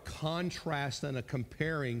more of a contrast than a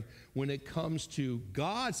comparing when it comes to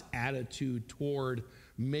God's attitude toward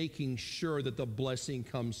making sure that the blessing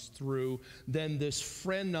comes through than this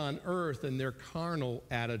friend on earth and their carnal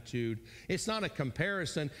attitude. It's not a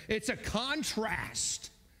comparison, it's a contrast.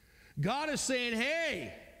 God is saying,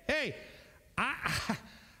 hey,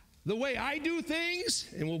 the way I do things,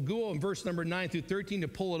 and we'll go in verse number 9 through 13 to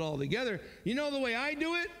pull it all together. You know the way I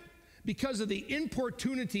do it? because of the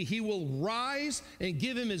importunity, he will rise and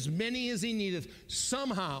give him as many as he needeth.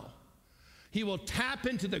 Somehow, he will tap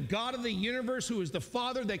into the God of the universe, who is the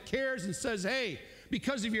Father that cares and says, hey,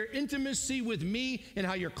 because of your intimacy with me and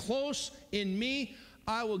how you're close in me,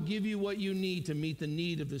 I will give you what you need to meet the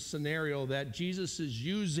need of the scenario that Jesus is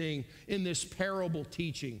using in this parable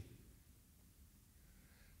teaching.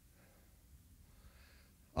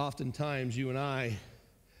 Oftentimes, you and I,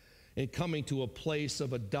 in coming to a place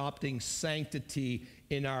of adopting sanctity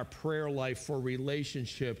in our prayer life for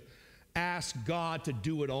relationship, ask God to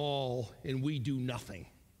do it all, and we do nothing.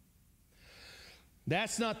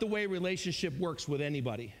 That's not the way relationship works with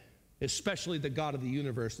anybody, especially the God of the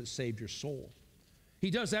universe that saved your soul. He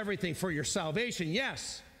does everything for your salvation,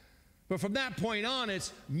 yes. But from that point on,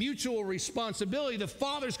 it's mutual responsibility. The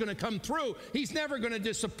Father's going to come through. He's never going to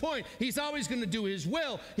disappoint. He's always going to do his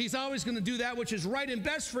will. He's always going to do that which is right and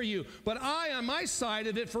best for you. But I, on my side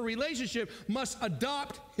of it, for relationship, must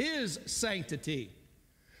adopt his sanctity.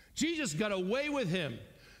 Jesus got away with him,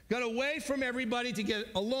 got away from everybody to get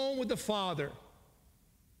alone with the Father.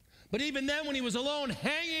 But even then, when he was alone,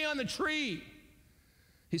 hanging on the tree,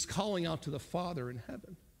 he's calling out to the Father in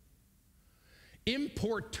heaven.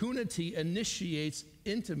 Importunity initiates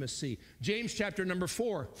intimacy. James chapter number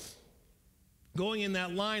 4, going in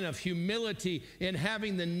that line of humility and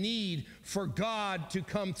having the need for God to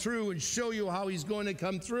come through and show you how he's going to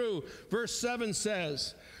come through. Verse 7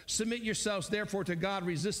 says, submit yourselves therefore to God,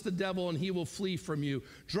 resist the devil and he will flee from you.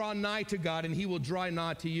 Draw nigh to God and he will draw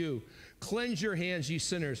nigh to you. Cleanse your hands, ye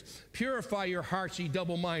sinners. Purify your hearts, ye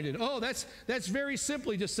double-minded. Oh, that's very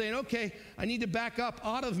simply just saying, okay, I need to back up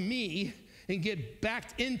out of me and get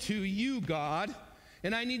backed into you, God,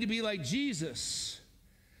 and I need to be like Jesus,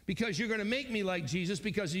 because you're going to make me like Jesus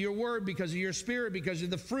because of your word, because of your spirit, because of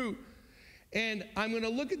the fruit. And I'm going to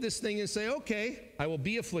look at this thing and say, okay, I will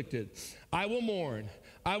be afflicted. I will mourn.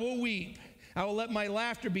 I will weep. I will let my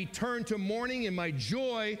laughter be turned to mourning and my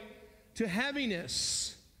joy to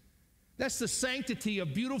heaviness. That's the sanctity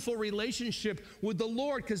of beautiful relationship with the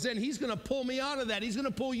Lord, because then he's going to pull me out of that. He's going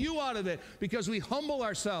to pull you out of it, because we humble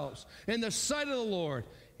ourselves in the sight of the Lord,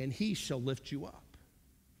 and he shall lift you up.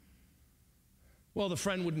 Well, the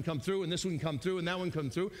friend wouldn't come through, and this wouldn't come through, and that wouldn't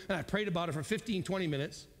come through, and I prayed about it for 15, 20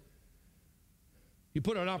 minutes. You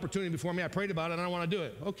put an opportunity before me, I prayed about it, and I don't want to do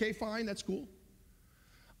it. Okay, fine, that's cool.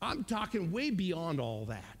 I'm talking way beyond all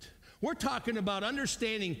that. We're talking about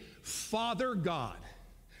understanding Father God.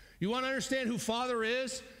 You want to understand who Father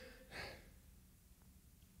is?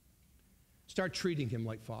 Start treating him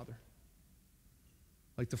like Father.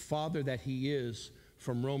 Like the Father that he is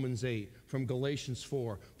from Romans 8, from Galatians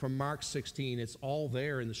 4, from Mark 16. It's all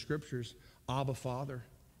there in the scriptures. Abba, Father.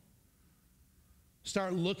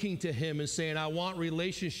 Start looking to him and saying, I want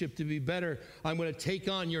relationship to be better. I'm going to take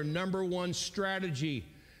on your number one strategy.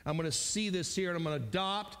 I'm going to see this here and I'm going to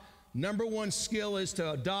adopt. Number one skill is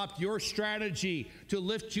to adopt your strategy, to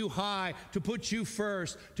lift you high, to put you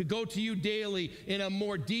first, to go to you daily in a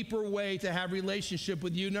more deeper way, to have relationship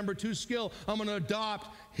with you. Number two skill, I'm going to adopt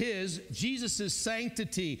Jesus'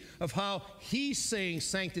 sanctity of how he's saying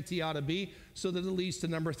sanctity ought to be, so that it leads to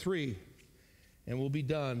number three. And we'll be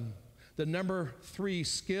done. The number three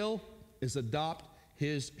skill is adopt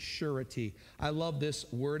his surety. I love this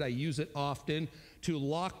word. I use it often. To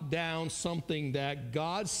lock down something that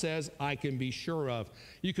God says I can be sure of.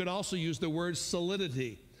 You could also use the word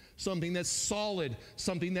solidity, something that's solid,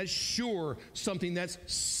 something that's sure, something that's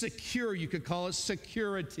secure. You could call it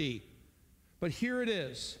security. But here it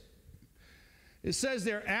is. It says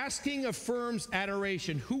there, asking affirms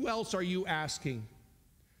adoration. Who else are you asking?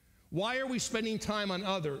 Why are we spending time on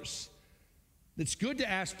others? It's good to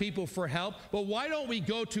ask people for help, but why don't we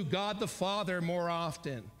go to God the Father more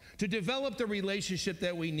often to develop the relationship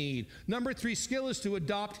that we need? Number three skill is to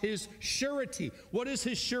adopt his surety. What is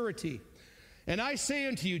his surety? And I say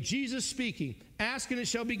unto you, Jesus speaking, ask and it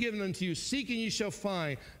shall be given unto you, seek and you shall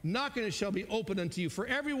find, knock and it shall be opened unto you. For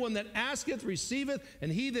everyone that asketh receiveth,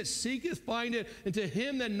 and he that seeketh findeth, and to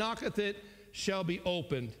him that knocketh it shall be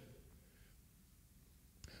opened.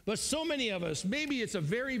 But so many of us, maybe it's a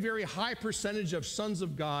very, very high percentage of sons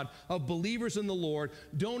of God, of believers in the Lord,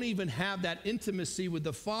 don't even have that intimacy with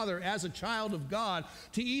the Father as a child of God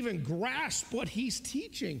to even grasp what he's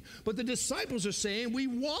teaching. But the disciples are saying, we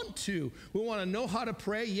want to. We want to know how to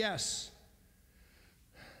pray, yes.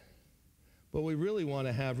 But we really want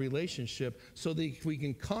to have relationship so that we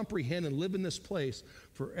can comprehend and live in this place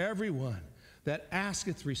for everyone that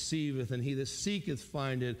asketh receiveth, and he that seeketh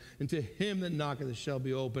findeth, and to him that knocketh it shall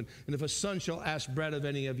be opened. And if a son shall ask bread of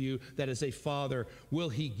any of you that is a father, will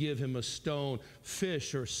he give him a stone,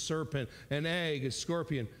 fish or serpent, an egg, a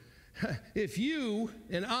scorpion? If you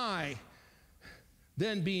and I,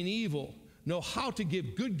 then being evil, know how to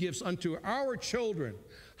give good gifts unto our children,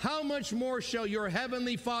 how much more shall your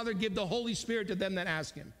heavenly Father give the Holy Spirit to them that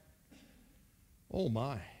ask him? Oh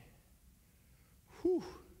my. Whew.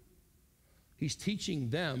 He's teaching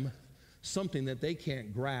them something that they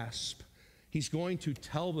can't grasp. He's going to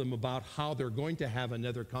tell them about how they're going to have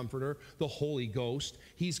another comforter, the Holy Ghost.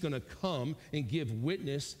 He's going to come and give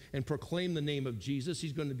witness and proclaim the name of Jesus.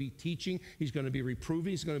 He's going to be teaching. He's going to be reproving.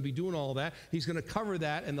 He's going to be doing all that. He's going to cover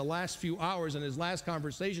that in the last few hours in his last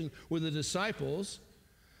conversation with the disciples.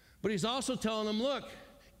 But he's also telling them, look,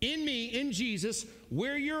 in me, in Jesus,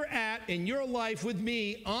 where you're at in your life with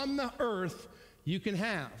me on the earth, you can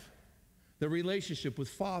have the relationship with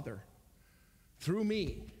Father through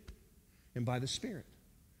me and by the Spirit,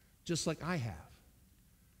 just like I have.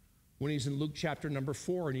 When he's in Luke chapter number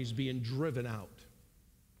 4 and he's being driven out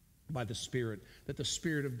by the Spirit, that the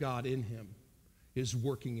Spirit of God in him is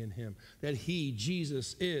working in him, that he,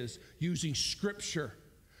 Jesus, is using Scripture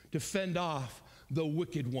to fend off the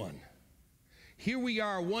wicked one. Here we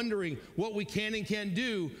are wondering what we can and can't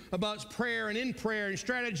do about prayer and in prayer and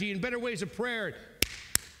strategy and better ways of prayer.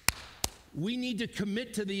 We need to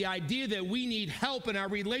commit to the idea that we need help in our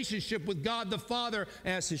relationship with God the Father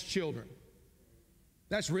as his children.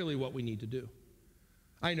 That's really what we need to do.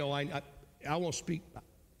 I know I won't speak.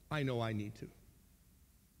 I know I need to.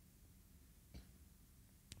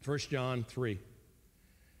 1 John 3.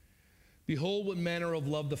 Behold what manner of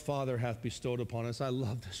love the Father hath bestowed upon us. I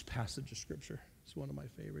love this passage of Scripture. It's one of my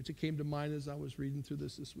favorites. It came to mind as I was reading through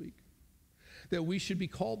this week. That we should be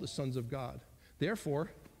called the sons of God. Therefore,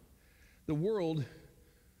 the world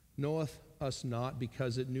knoweth us not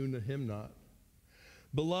because it knew him not.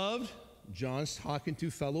 Beloved, John's talking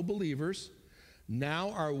to fellow believers.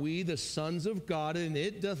 Now are we the sons of God, and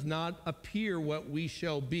it doth not appear what we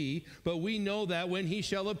shall be, but we know that when he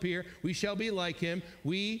shall appear, we shall be like him.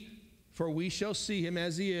 For we shall see him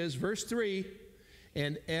as he is. Verse 3,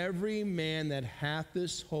 and every man that hath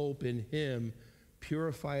this hope in him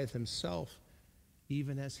purifieth himself,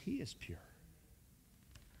 even as he is pure.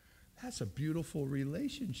 That's a beautiful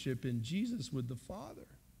relationship in Jesus with the Father.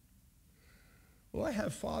 Well, I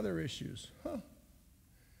have father issues.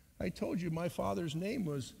 I told you my father's name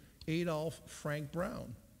was Adolf Frank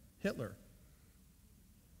Brown, Hitler.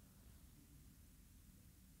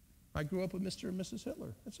 I grew up with Mr. and Mrs.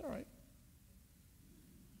 Hitler. That's all right.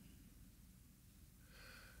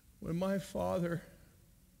 When my Father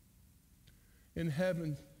in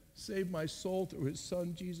heaven saved my soul through his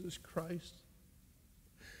Son, Jesus Christ,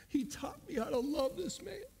 he taught me how to love this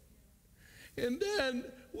man. And then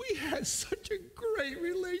we had such a great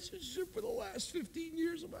relationship for the last 15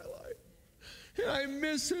 years of my life. And I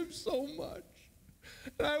miss him so much.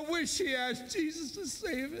 And I wish he asked Jesus to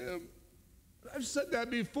save him. I've said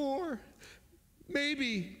that before.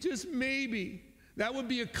 Maybe, just maybe, that would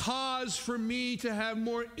be a cause for me to have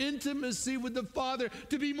more intimacy with the Father,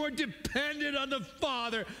 to be more dependent on the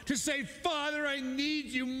Father, to say, Father, I need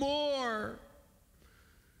you more.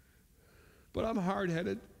 But I'm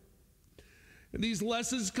hard-headed. And these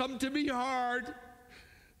lessons come to me hard.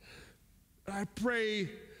 I pray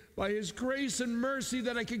by his grace and mercy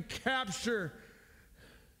that I can capture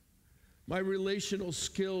my relational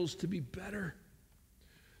skills to be better,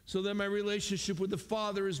 so that my relationship with the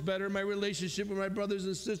Father is better, my relationship with my brothers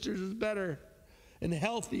and sisters is better and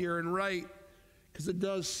healthier and right, because it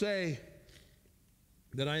does say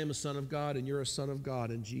that I am a son of God and you're a son of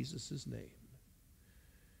God in Jesus' name.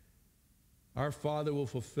 Our Father will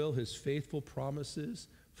fulfill his faithful promises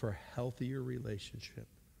for a healthier relationship.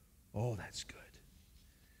 Oh, that's good.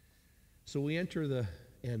 So we enter the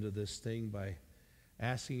end of this thing by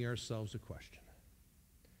asking ourselves a question.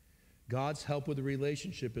 God's help with the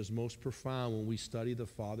relationship is most profound when we study the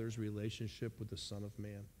Father's relationship with the Son of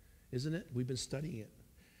Man. Isn't it? We've been studying it.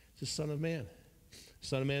 It's the Son of Man. The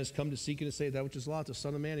Son of Man has come to seek and to save that which is lost. The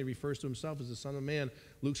Son of Man, he refers to himself as the Son of Man.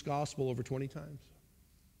 Luke's gospel over 20 times.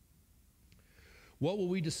 What will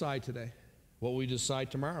we decide today? What will we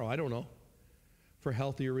decide tomorrow? I don't know. For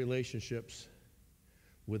healthier relationships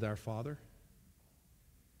with our Father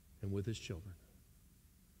and with his children,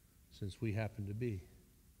 since we happen to be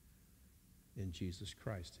in Jesus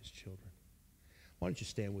Christ, his children. Why don't you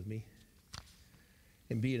stand with me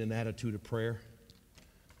and be in an attitude of prayer?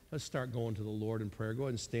 Let's start going to the Lord in prayer. Go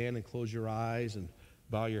ahead and stand and close your eyes and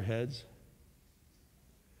bow your heads.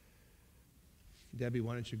 Debbie,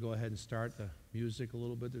 why don't you go ahead and start the music a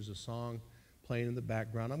little bit? There's a song playing in the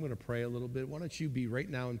background. I'm going to pray a little bit. Why don't you be right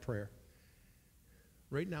now in prayer?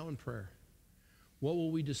 Right now in prayer. What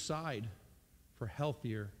will we decide for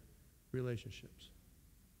healthier relationships?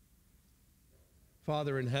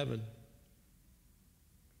 Father in heaven,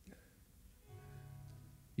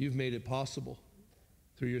 you've made it possible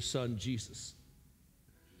through your Son, Jesus.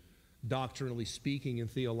 Doctrinally speaking and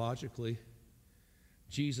theologically,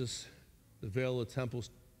 Jesus, the veil of the temple's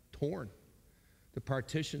torn. The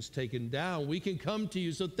partition's taken down. We can come to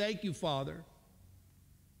you, so thank you, Father.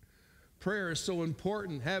 Prayer is so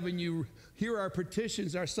important. Having you hear our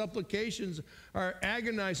petitions, our supplications, our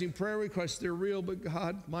agonizing prayer requests, they're real. But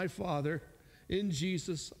God, my Father, in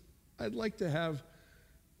Jesus, I'd like to have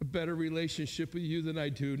a better relationship with you than I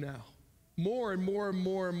do now. More and more and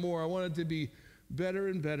more and more. I want it to be better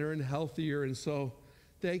and better and healthier. And so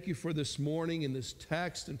thank you for this morning and this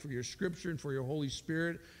text and for your scripture and for your Holy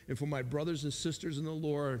Spirit and for my brothers and sisters in the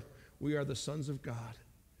Lord. We are the sons of God.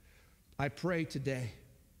 I pray today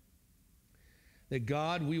that,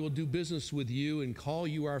 God, we will do business with you and call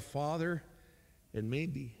you our Father, and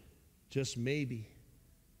maybe, just maybe,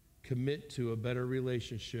 commit to a better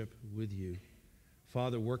relationship with you.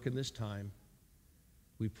 Father, work in this time.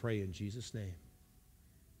 We pray in Jesus' name.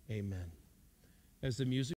 Amen. As the music